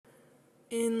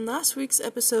In last week's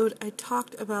episode, I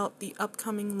talked about the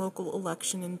upcoming local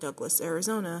election in Douglas,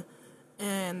 Arizona,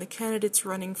 and the candidates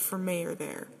running for mayor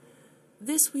there.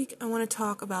 This week, I want to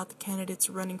talk about the candidates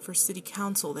running for city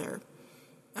council there.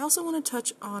 I also want to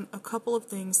touch on a couple of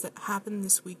things that happened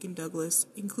this week in Douglas,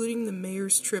 including the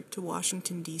mayor's trip to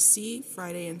Washington, D.C.,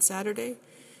 Friday and Saturday,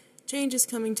 changes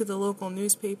coming to the local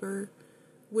newspaper,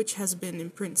 which has been in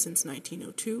print since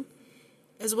 1902,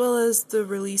 as well as the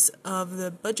release of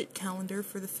the budget calendar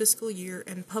for the fiscal year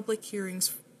and public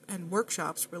hearings and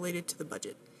workshops related to the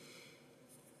budget.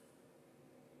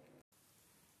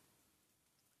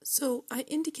 So, I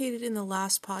indicated in the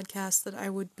last podcast that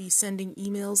I would be sending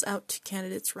emails out to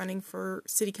candidates running for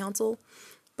city council,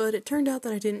 but it turned out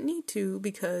that I didn't need to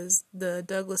because the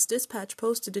Douglas Dispatch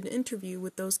posted an interview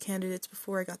with those candidates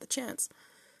before I got the chance.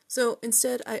 So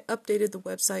instead, I updated the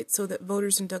website so that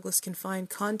voters in Douglas can find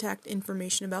contact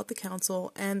information about the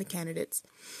council and the candidates.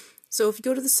 So if you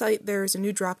go to the site, there's a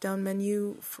new drop-down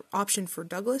menu option for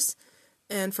Douglas,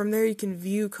 and from there you can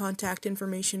view contact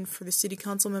information for the city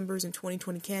council members and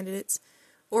 2020 candidates,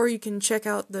 or you can check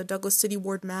out the Douglas City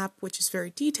Ward map, which is very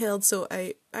detailed, so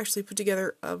I actually put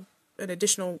together an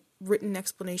additional written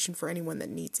explanation for anyone that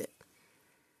needs it.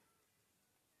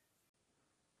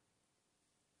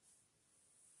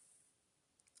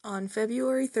 On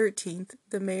February 13th,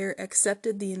 the mayor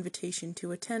accepted the invitation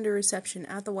to attend a reception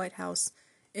at the White House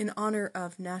in honor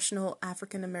of National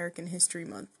African American History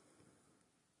Month.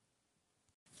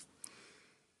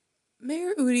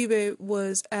 Mayor Uribe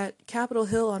was at Capitol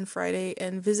Hill on Friday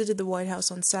and visited the White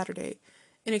House on Saturday,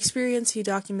 an experience he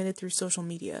documented through social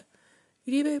media.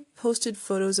 Uribe posted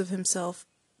photos of himself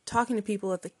talking to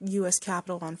people at the U.S.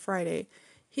 Capitol on Friday.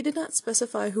 He did not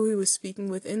specify who he was speaking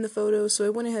with in the photo, so I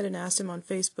went ahead and asked him on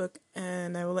Facebook,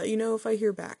 and I will let you know if I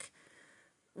hear back.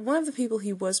 One of the people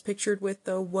he was pictured with,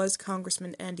 though, was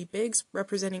Congressman Andy Biggs,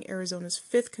 representing Arizona's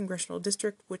 5th Congressional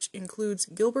District, which includes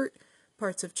Gilbert,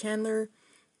 parts of Chandler,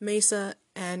 Mesa,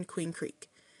 and Queen Creek.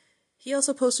 He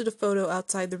also posted a photo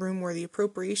outside the room where the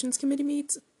Appropriations Committee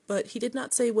meets, but he did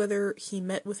not say whether he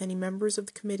met with any members of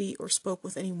the committee or spoke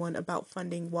with anyone about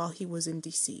funding while he was in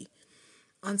D.C.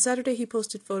 On Saturday, he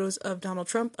posted photos of Donald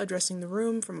Trump addressing the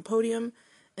room from a podium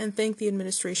and thanked the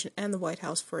administration and the White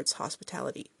House for its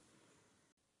hospitality.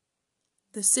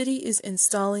 The city is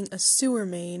installing a sewer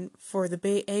main for the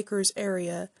Bay Acres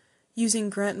area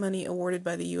using grant money awarded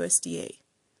by the USDA.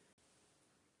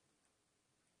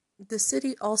 The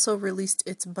city also released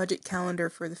its budget calendar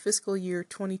for the fiscal year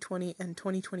 2020 and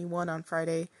 2021 on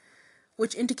Friday,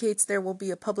 which indicates there will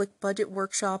be a public budget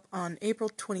workshop on April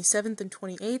 27th and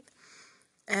 28th,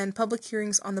 and public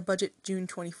hearings on the budget June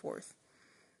 24th.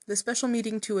 The special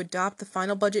meeting to adopt the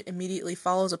final budget immediately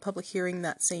follows a public hearing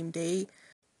that same day.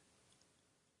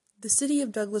 The City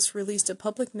of Douglas released a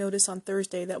public notice on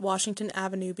Thursday that Washington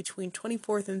Avenue between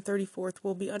 24th and 34th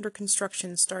will be under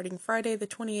construction starting Friday the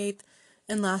 28th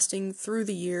and lasting through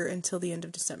the year until the end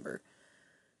of December.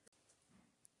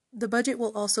 The budget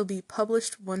will also be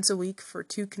published once a week for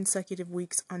 2 consecutive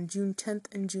weeks on June 10th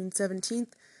and June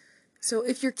 17th, so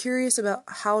if you're curious about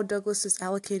how Douglas is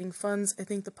allocating funds, I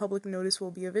think the public notice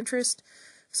will be of interest,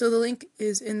 so the link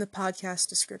is in the podcast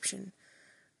description.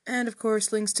 And of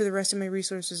course, links to the rest of my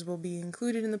resources will be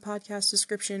included in the podcast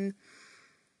description.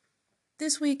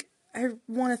 This week, I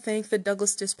want to thank the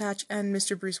Douglas Dispatch and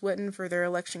Mr. Bruce Wetton for their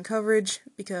election coverage,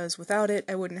 because without it,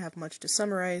 I wouldn't have much to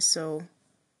summarize, so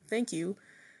thank you.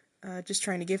 Just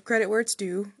trying to give credit where it's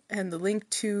due, and the link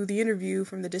to the interview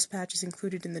from the Dispatch is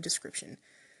included in the description.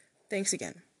 Thanks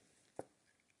again.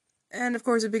 And of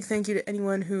course, a big thank you to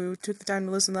anyone who took the time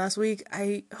to listen last week.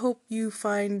 I hope you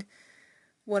find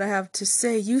what I have to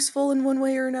say useful in one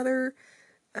way or another.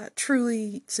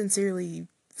 Truly, sincerely,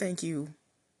 thank you.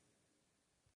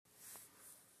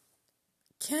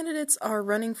 Candidates are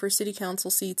running for city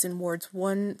council seats in wards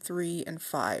 1, 3, and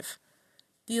 5.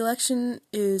 The election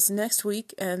is next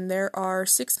week, and there are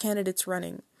 6 candidates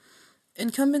running.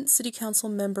 Incumbent City Council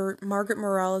member Margaret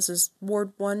Morales'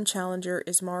 Ward 1 challenger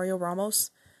is Mario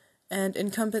Ramos, and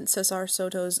incumbent Cesar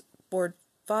Soto's Ward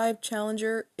 5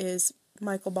 challenger is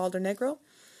Michael Baldernegro.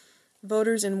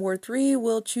 Voters in Ward 3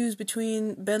 will choose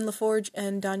between Ben LaForge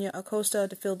and Dania Acosta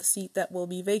to fill the seat that will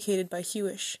be vacated by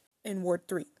Hewish in Ward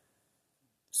 3.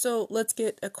 So let's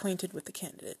get acquainted with the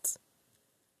candidates.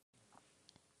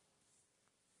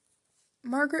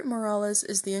 Margaret Morales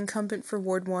is the incumbent for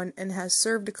Ward 1 and has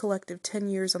served a collective 10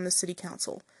 years on the City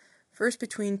Council, first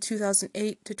between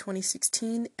 2008 to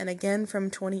 2016 and again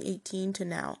from 2018 to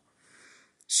now.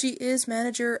 She is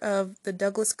manager of the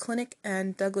Douglas Clinic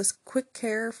and Douglas Quick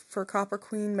Care for Copper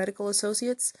Queen Medical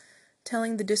Associates,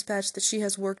 telling the dispatch that she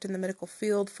has worked in the medical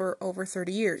field for over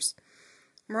 30 years.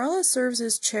 Morales serves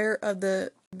as chair of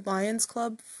the Lions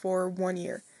Club for 1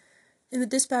 year. In the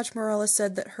dispatch, Morales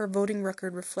said that her voting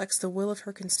record reflects the will of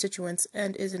her constituents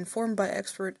and is informed by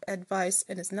expert advice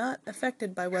and is not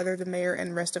affected by whether the mayor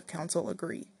and rest of council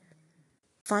agree.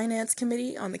 Finance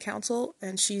committee on the council,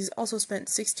 and she's also spent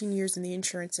 16 years in the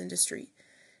insurance industry.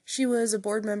 She was a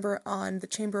board member on the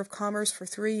Chamber of Commerce for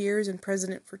 3 years and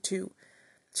president for 2.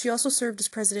 She also served as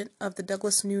president of the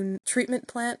Douglas Noon Treatment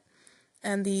Plant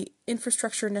and the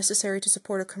infrastructure necessary to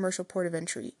support a commercial port of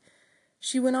entry.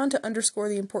 She went on to underscore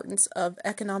the importance of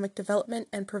economic development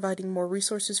and providing more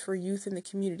resources for youth in the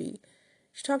community.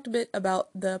 She talked a bit about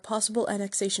the possible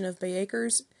annexation of Bay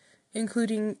Acres,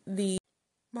 including the...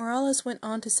 Morales went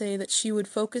on to say that she would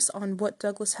focus on what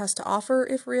Douglas has to offer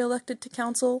if re-elected to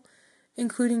council,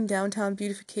 including downtown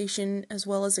beautification as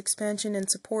well as expansion and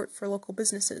support for local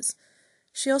businesses.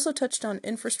 She also touched on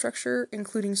infrastructure,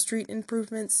 including street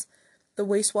improvements, the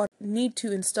wastewater need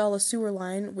to install a sewer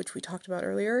line, which we talked about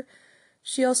earlier.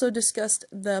 She also discussed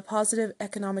the positive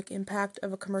economic impact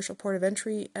of a commercial port of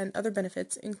entry and other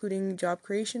benefits, including job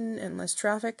creation and less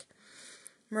traffic.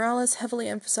 Morales heavily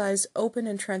emphasized open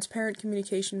and transparent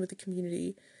communication with the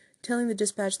community, telling the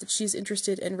dispatch that she's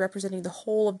interested in representing the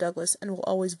whole of Douglas and will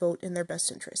always vote in their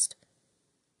best interest.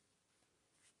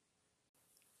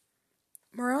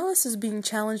 Morales is being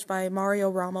challenged by Mario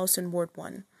Ramos in Ward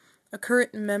 1, a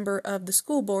current member of the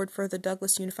school board for the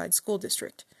Douglas Unified School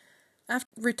District. After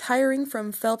retiring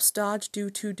from Phelps Dodge due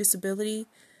to disability,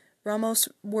 Ramos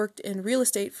worked in real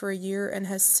estate for a year and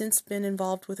has since been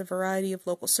involved with a variety of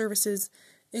local services,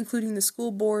 including the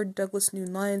school board, Douglas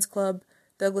Noon Lions Club,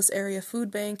 Douglas Area Food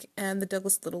Bank, and the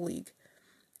Douglas Little League.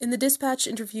 In the dispatch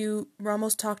interview,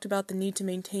 Ramos talked about the need to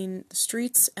maintain the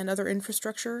streets and other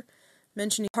infrastructure,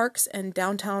 mentioning parks and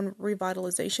downtown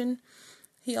revitalization.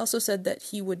 He also said that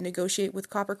he would negotiate with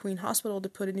Copper Queen Hospital to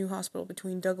put a new hospital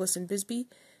between Douglas and Bisbee,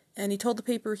 and he told the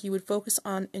paper he would focus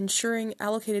on ensuring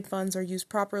allocated funds are used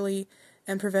properly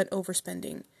and prevent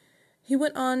overspending. He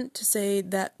went on to say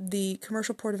that the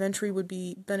commercial port of entry would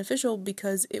be beneficial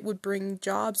because it would bring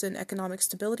jobs and economic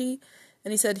stability,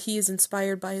 and he said he is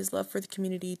inspired by his love for the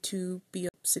community to be a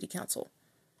city council.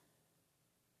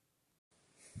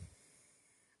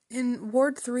 In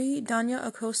Ward 3, Danya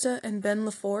Acosta and Ben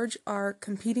LaForge are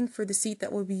competing for the seat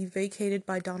that will be vacated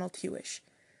by Donald Hewish.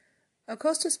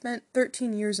 Acosta spent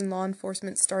 13 years in law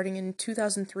enforcement starting in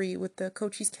 2003 with the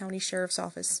Cochise County Sheriff's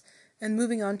Office and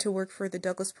moving on to work for the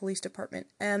Douglas Police Department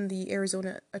and the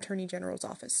Arizona Attorney General's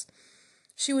Office.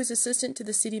 She was assistant to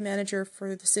the city manager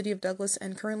for the city of Douglas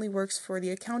and currently works for the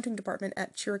accounting department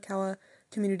at Chiricahua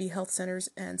Community Health Centers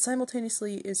and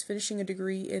simultaneously is finishing a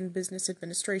degree in business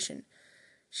administration.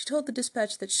 She told the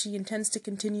dispatch that she intends to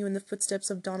continue in the footsteps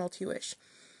of Donald Hewish.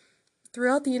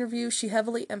 Throughout the interview, she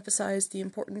heavily emphasized the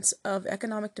importance of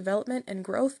economic development and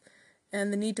growth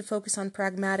and the need to focus on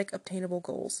pragmatic, obtainable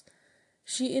goals.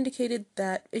 She indicated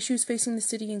that issues facing the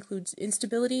city includes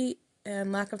instability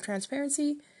and lack of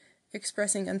transparency,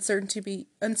 expressing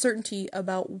uncertainty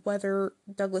about whether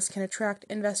Douglas can attract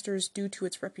investors due to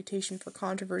its reputation for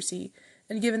controversy,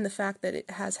 and given the fact that it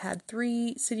has had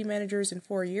 3 city managers in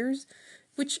 4 years,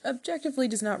 which objectively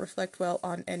does not reflect well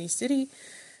on any city.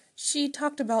 She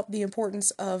talked about the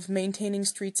importance of maintaining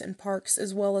streets and parks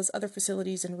as well as other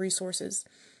facilities and resources.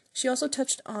 She also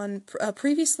touched on a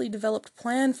previously developed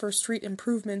plan for street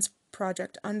improvements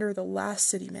project under the last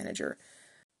city manager.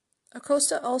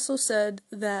 Acosta also said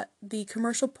that the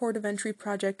commercial port of entry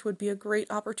project would be a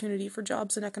great opportunity for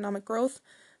jobs and economic growth,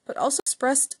 but also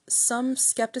expressed some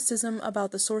skepticism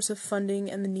about the source of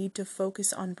funding and the need to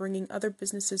focus on bringing other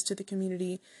businesses to the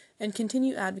community and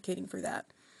continue advocating for that.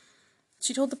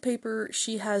 She told the paper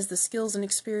she has the skills and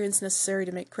experience necessary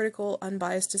to make critical,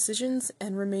 unbiased decisions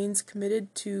and remains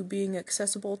committed to being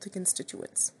accessible to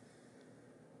constituents.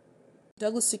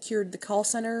 Douglas secured the call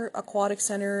center, aquatic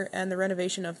center, and the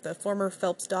renovation of the former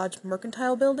Phelps Dodge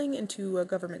Mercantile Building into a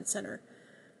government center.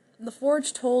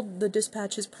 LaForge told the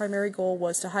dispatch his primary goal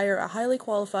was to hire a highly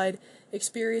qualified,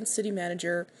 experienced city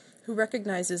manager who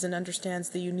recognizes and understands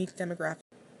the unique demographic.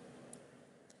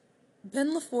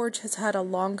 Ben LaForge has had a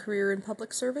long career in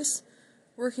public service,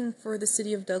 working for the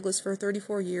city of Douglas for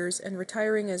 34 years and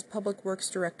retiring as Public Works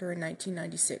Director in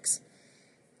 1996.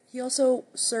 He also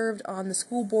served on the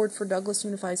school board for Douglas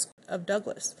Unified School of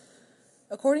Douglas.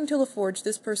 According to LaForge,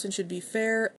 this person should be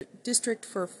fair district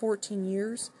for 14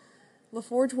 years.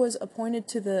 LaForge was appointed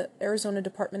to the Arizona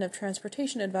Department of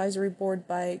Transportation Advisory Board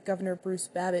by Governor Bruce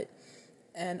Babbitt,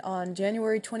 and on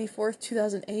January 24,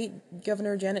 2008,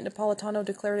 Governor Janet Napolitano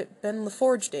declared it Ben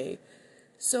LaForge Day,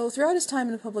 So throughout his time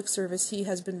in the public service, he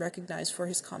has been recognized for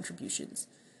his contributions.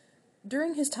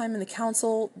 During his time in the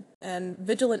council and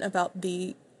vigilant about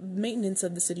the maintenance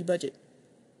of the city budget,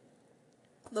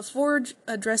 LaForge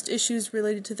addressed issues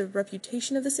related to the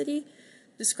reputation of the city,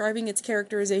 describing its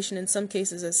characterization in some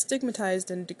cases as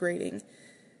stigmatized and degrading.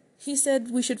 He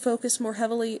said we should focus more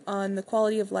heavily on the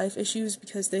quality of life issues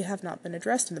because they have not been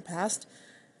addressed in the past,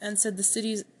 and said the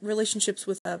city's relationships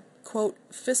with a, quote,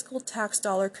 fiscal tax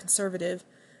dollar conservative,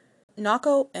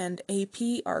 NACO and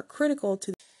AP are critical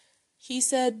to. He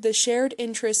said the shared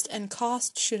interest and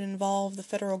cost should involve the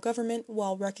federal government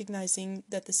while recognizing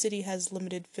that the city has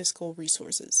limited fiscal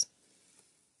resources.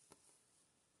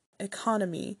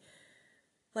 Economy.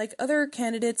 Like other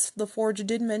candidates, LaForge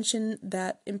did mention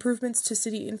that improvements to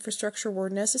city infrastructure were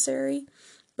necessary,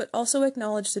 but also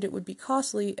acknowledged that it would be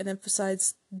costly and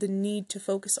emphasized the need to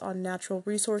focus on natural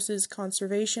resources,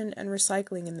 conservation, and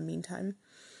recycling in the meantime.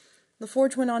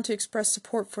 LaForge went on to express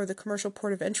support for the commercial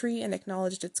port of entry and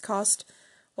acknowledged its cost,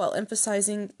 while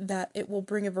emphasizing that it will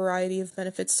bring a variety of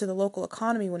benefits to the local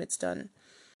economy when it's done.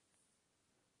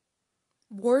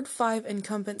 Ward 5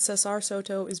 incumbent Cesar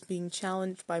Soto is being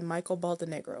challenged by Michael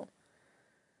Baldenegro.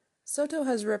 Soto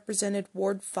has represented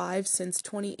Ward 5 since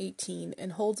 2018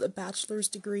 and holds a bachelor's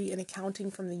degree in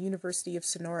accounting from the University of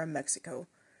Sonora, Mexico.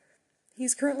 He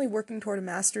is currently working toward a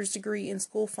master's degree in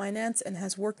school finance and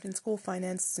has worked in school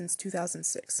finance since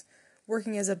 2006,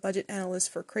 working as a budget analyst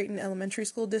for Creighton Elementary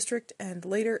School District and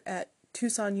later at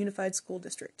Tucson Unified School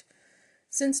District.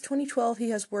 Since 2012, he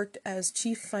has worked as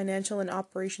Chief Financial and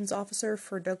Operations Officer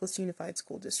for Douglas Unified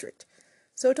School District.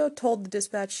 Soto told the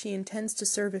Dispatch he intends to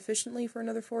serve efficiently for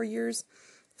another 4 years,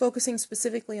 focusing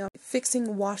specifically on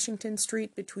fixing Washington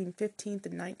Street between 15th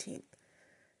and 19th.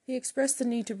 He expressed the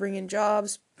need to bring in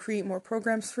jobs, create more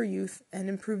programs for youth, and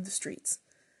improve the streets.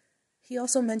 He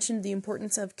also mentioned the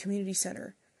importance of community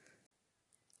center.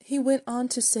 He went on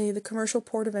to say the commercial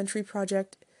port of entry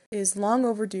project is long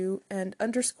overdue and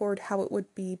underscored how it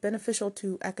would be beneficial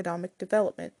to economic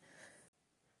development.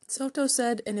 Soto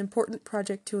said an important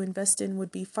project to invest in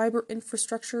would be fiber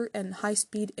infrastructure and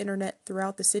high-speed internet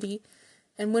throughout the city,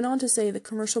 and went on to say the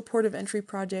commercial port of entry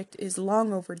project is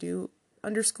long overdue,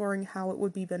 underscoring how it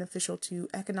would be beneficial to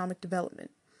economic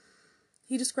development.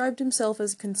 He described himself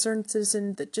as a concerned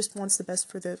citizen that just wants the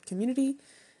best for the community,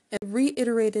 and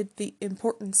reiterated the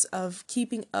importance of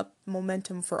keeping up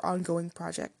momentum for ongoing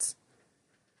projects.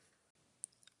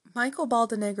 Michael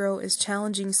Baldenegro is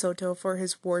challenging Soto for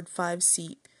his Ward 5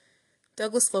 seat,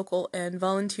 Douglas Local, and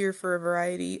volunteer for a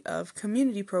variety of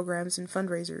community programs and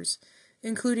fundraisers,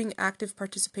 including active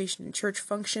participation in church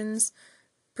functions,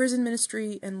 prison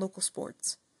ministry, and local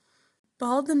sports.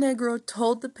 Baldenegro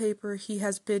told the paper he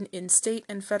has been in state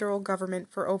and federal government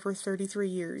for over 33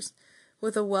 years,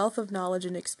 with a wealth of knowledge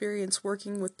and experience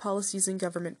working with policies and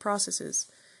government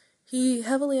processes. He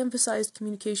heavily emphasized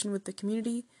communication with the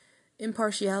community,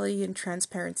 impartiality, and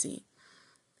transparency.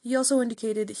 He also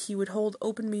indicated he would hold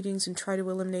open meetings and try to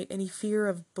eliminate any fear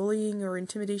of bullying or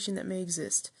intimidation that may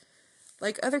exist.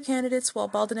 Like other candidates, while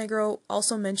Baldenegro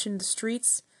also mentioned the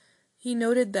streets, he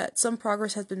noted that some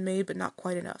progress has been made but not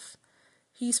quite enough.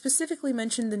 He specifically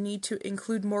mentioned the need to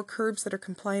include more curbs that are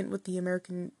compliant with the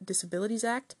American Disabilities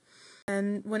Act.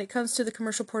 And when it comes to the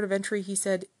commercial port of entry, he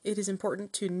said it is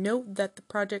important to note that the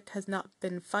project has not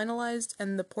been finalized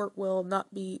and the port will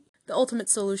not be the ultimate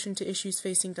solution to issues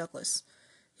facing Douglas.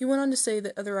 He went on to say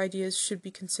that other ideas should be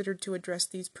considered to address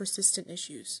these persistent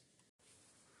issues.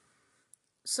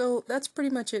 So that's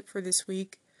pretty much it for this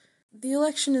week. The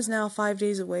election is now 5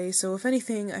 days away, so if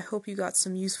anything, I hope you got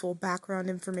some useful background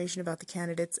information about the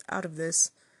candidates out of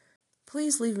this.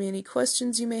 Please leave me any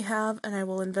questions you may have, and I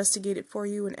will investigate it for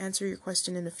you and answer your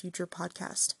question in a future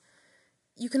podcast.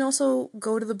 You can also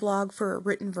go to the blog for a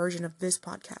written version of this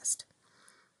podcast.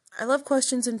 I love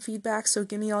questions and feedback, so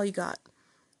give me all you got.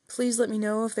 Please let me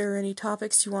know if there are any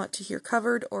topics you want to hear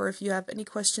covered, or if you have any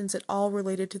questions at all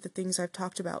related to the things I've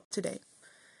talked about today.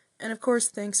 And of course,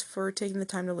 thanks for taking the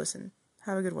time to listen.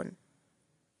 Have a good one.